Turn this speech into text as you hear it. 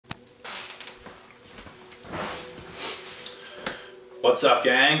What's up,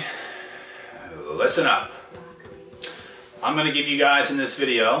 gang? Listen up. I'm going to give you guys in this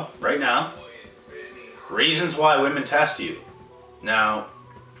video, right now, reasons why women test you. Now,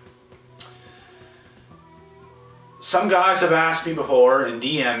 some guys have asked me before and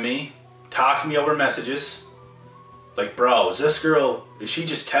DM me, talk to me over messages, like, bro, is this girl, is she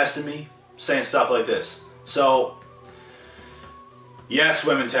just testing me? Saying stuff like this. So, yes,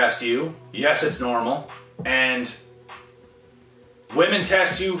 women test you. Yes, it's normal. And women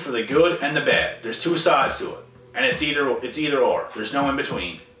test you for the good and the bad. There's two sides to it. And it's either or. There's no in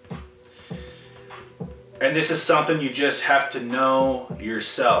between. And this is something you just have to know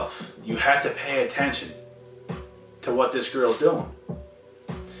yourself. You have to pay attention to what this girl's doing.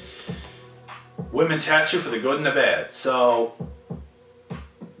 Women test you for the good and the bad. So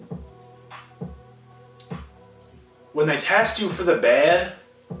when they test you for the bad,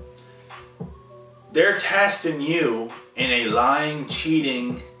 they're testing you in a lying,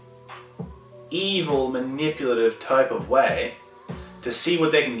 cheating, evil, manipulative type of way to see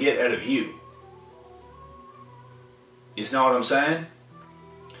what they can get out of you. You know what I'm saying?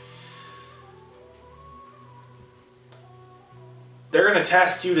 They're going to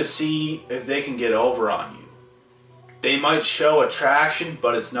test you to see if they can get over on you. They might show attraction,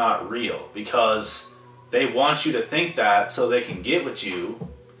 but it's not real because they want you to think that so they can get with you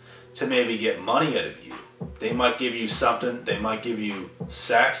to maybe get money out of you. They might give you something, they might give you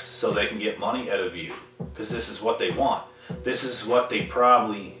sex so they can get money out of you because this is what they want. This is what they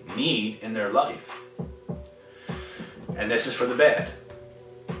probably need in their life. And this is for the bad.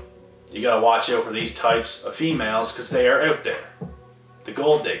 You gotta watch out for these types of females because they are out there. The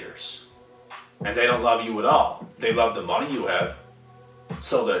gold diggers. And they don't love you at all. They love the money you have.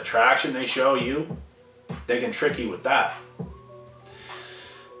 So the attraction they show you, they can trick you with that.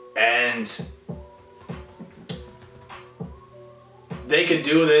 And they can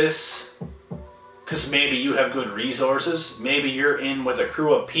do this because maybe you have good resources. Maybe you're in with a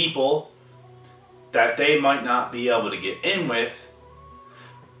crew of people that they might not be able to get in with.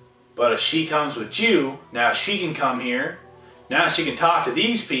 But if she comes with you, now she can come here. Now she can talk to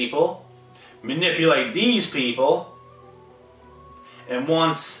these people, manipulate these people. And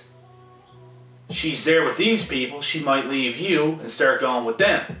once she's there with these people, she might leave you and start going with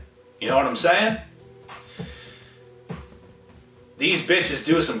them. You know what I'm saying? These bitches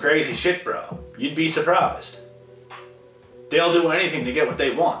do some crazy shit, bro. You'd be surprised. They'll do anything to get what they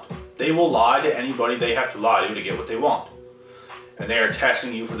want. They will lie to anybody they have to lie to get what they want. And they are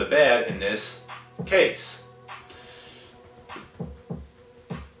testing you for the bad in this case.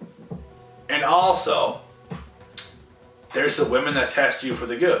 And also, there's the women that test you for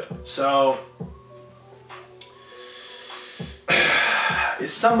the good. So, if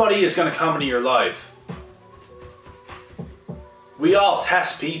somebody is going to come into your life, we all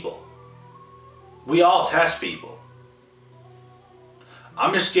test people. We all test people.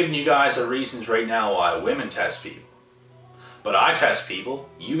 I'm just giving you guys the reasons right now why women test people. But I test people.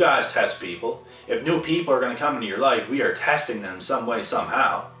 You guys test people. If new people are going to come into your life, we are testing them some way,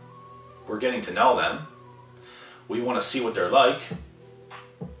 somehow. We're getting to know them. We want to see what they're like.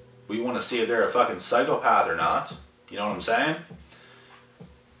 We want to see if they're a fucking psychopath or not. You know what I'm saying?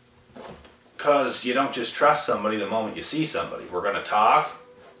 Because you don't just trust somebody the moment you see somebody. We're going to talk.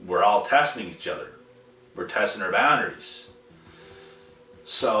 We're all testing each other. We're testing our boundaries.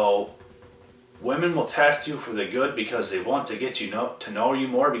 So, women will test you for the good because they want to get you to know you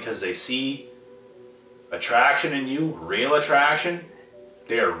more because they see attraction in you, real attraction.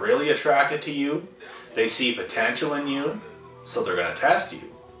 They are really attracted to you. They see potential in you. So they're going to test you.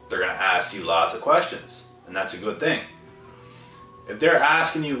 They're going to ask you lots of questions. And that's a good thing. If they're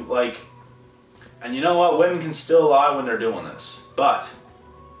asking you, like, and you know what? Women can still lie when they're doing this. But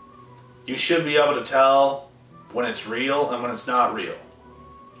you should be able to tell when it's real and when it's not real.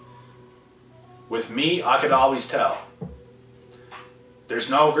 With me, I could always tell. There's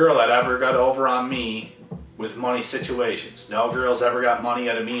no girl that ever got over on me with money situations. No girl's ever got money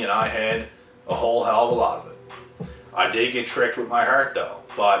out of me and I had a whole hell of a lot of it. I did get tricked with my heart though.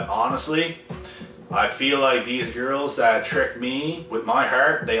 But honestly, I feel like these girls that tricked me with my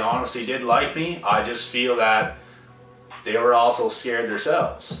heart, they honestly did like me. I just feel that they were also scared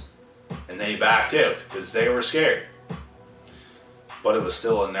themselves. And they backed out because they were scared. But it was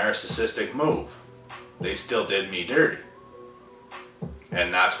still a narcissistic move. They still did me dirty.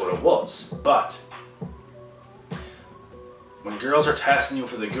 And that's what it was. But when girls are testing you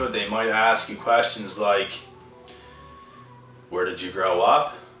for the good, they might ask you questions like, where did you grow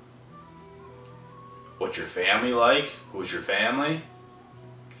up? What's your family like? Who's your family?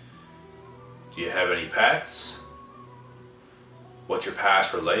 Do you have any pets? what your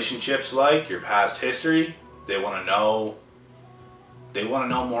past relationships like, your past history. They want to know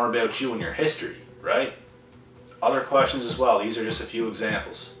more about you and your history, right? Other questions as well. These are just a few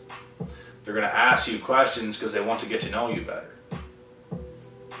examples. They're going to ask you questions because they want to get to know you better.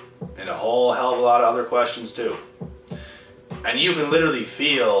 And a whole hell of a lot of other questions too. And you can literally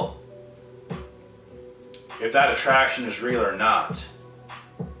feel if that attraction is real or not.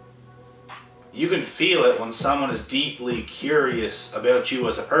 You can feel it when someone is deeply curious about you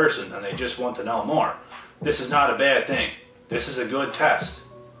as a person and they just want to know more. This is not a bad thing. This is a good test.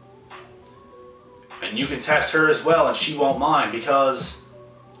 And you can test her as well and she won't mind, because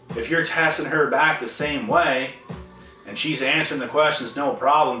if you're testing her back the same way and she's answering the questions no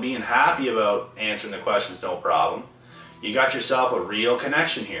problem, being happy about answering the questions no problem, you got yourself a real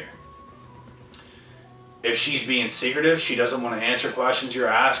connection here. If she's being secretive, she doesn't want to answer questions you're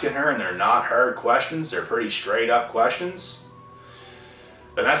asking her, and they're not hard questions, they're pretty straight up questions,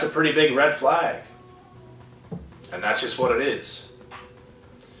 then that's a pretty big red flag. And that's just what it is.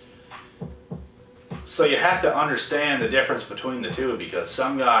 So you have to understand the difference between the two, because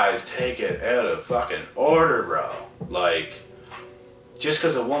some guys take it out of fucking order, bro. Like, just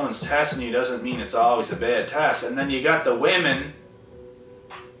because a woman's testing you doesn't mean it's always a bad test. And then you got the women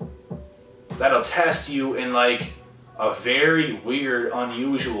that'll test you in like a very weird,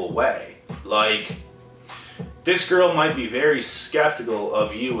 unusual way. Like, this girl might be very skeptical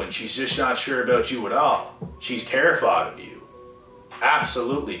of you and she's just not sure about you at all. She's terrified of you.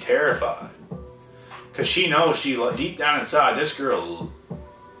 Absolutely terrified. Because she knows deep down inside, this girl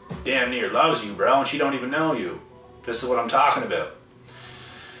damn near loves you, bro, and she don't even know you. This is what I'm talking about.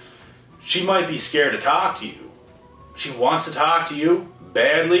 She might be scared to talk to you. She wants to talk to you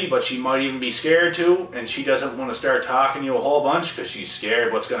badly, but she might even be scared to, and she doesn't want to start talking to you a whole bunch because she's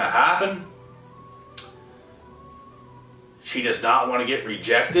scared what's going to happen. She does not want to get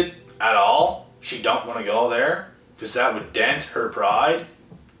rejected at all. She don't want to go there because that would dent her pride.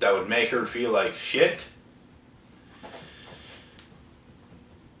 That would make her feel like shit.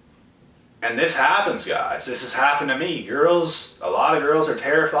 And this happens, guys. This has happened to me. Girls, a lot of girls are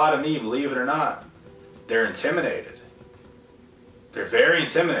terrified of me, believe it or not. They're intimidated. They're very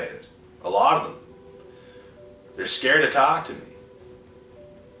intimidated. A lot of them. They're scared to talk to me.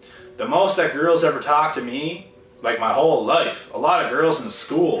 The most that girls ever talk to me, like my whole life, a lot of girls in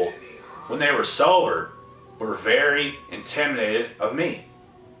school, when they were sober, were very intimidated of me.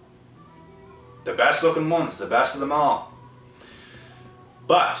 The best looking ones, the best of them all.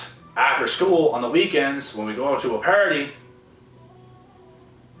 But after school, on the weekends, when we go out to a party,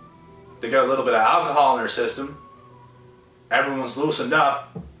 they got a little bit of alcohol in their system. Everyone's loosened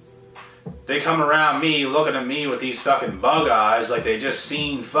up. They come around me looking at me with these fucking bug eyes like they just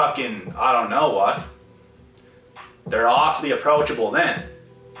seen fucking I don't know what. They're awfully approachable then.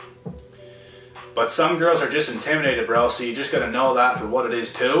 But some girls are just intimidated, bro, so you just gotta know that for what it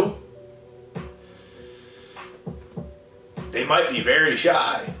is too. They might be very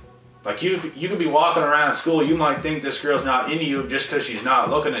shy. Like you could be walking around school, you might think this girl's not into you just because she's not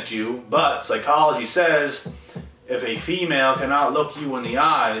looking at you, but psychology says if a female cannot look you in the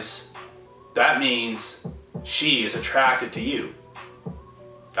eyes, that means she is attracted to you.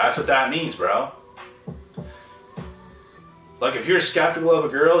 That's what that means, bro. Like if you're skeptical of a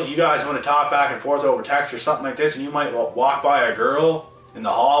girl, you guys want to talk back and forth over text or something like this, and you might walk by a girl in the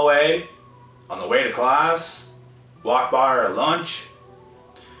hallway on the way to class, walk by her at lunch,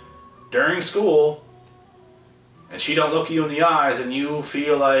 during school, and she don't look you in the eyes and you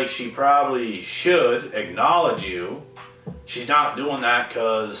feel like she probably should acknowledge you. She's not doing that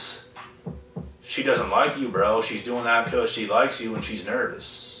because she doesn't like you, bro. She's doing that because she likes you and she's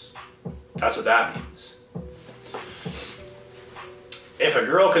nervous. That's what that means. If a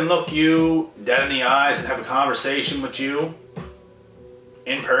girl can look you dead in the eyes and have a conversation with you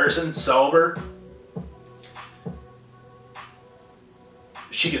in person, sober,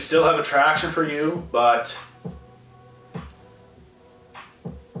 she could still have attraction for you, but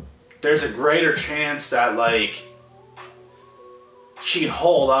there's a greater chance that, like, she can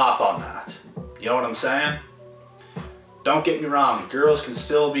hold off on that. You know what I'm saying? Don't get me wrong, girls can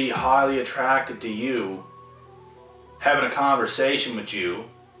still be highly attracted to you, having a conversation with you,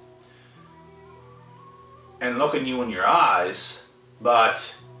 and looking you in your eyes,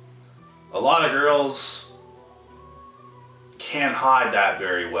 but a lot of girls can't hide that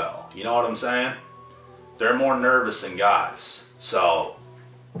very well. You know what I'm saying? They're more nervous than guys. So,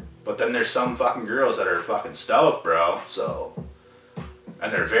 but then there's some fucking girls that are fucking stoked, bro. So,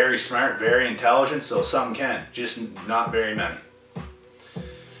 and they're very smart, very intelligent, so some can, just not very many.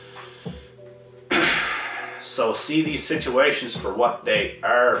 So see these situations for what they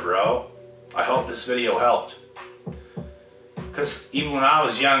are, bro. I hope this video helped. Because even when I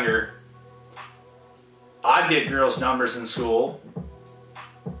was younger, I'd get girls' numbers in school.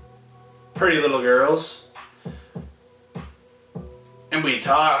 Pretty little girls. And we'd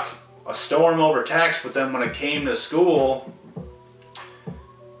talk a storm over text, but then when it came to school,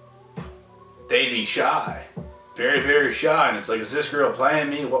 they'd be shy. Very, very shy. And it's like, is this girl playing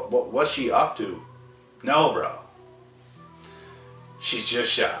me? What's she up to? No, bro. She's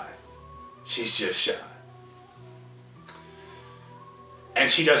just shy. She's just shy. And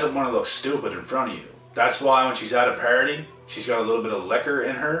she doesn't want to look stupid in front of you. That's why when she's at a party, she's got a little bit of liquor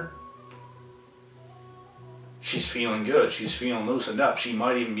in her. She's feeling good. She's feeling loosened up. She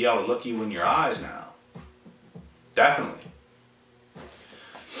might even be able to look you in your eyes now. Definitely.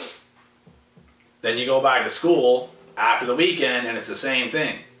 Then you go back to school after the weekend and it's the same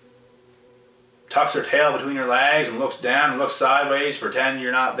thing. Tucks her tail between her legs and looks down and looks sideways, pretend you're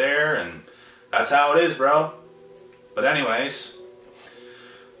not there, and that's how it is, bro. But anyways,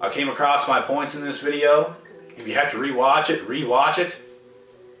 I came across my points in this video. If you have to rewatch it, rewatch it.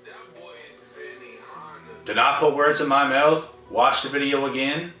 Do not put words in my mouth. Watch the video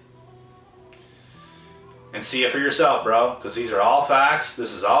again. And see it for yourself, bro. Because these are all facts.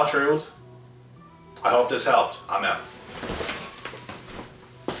 This is all truth. I hope this helped. I'm out.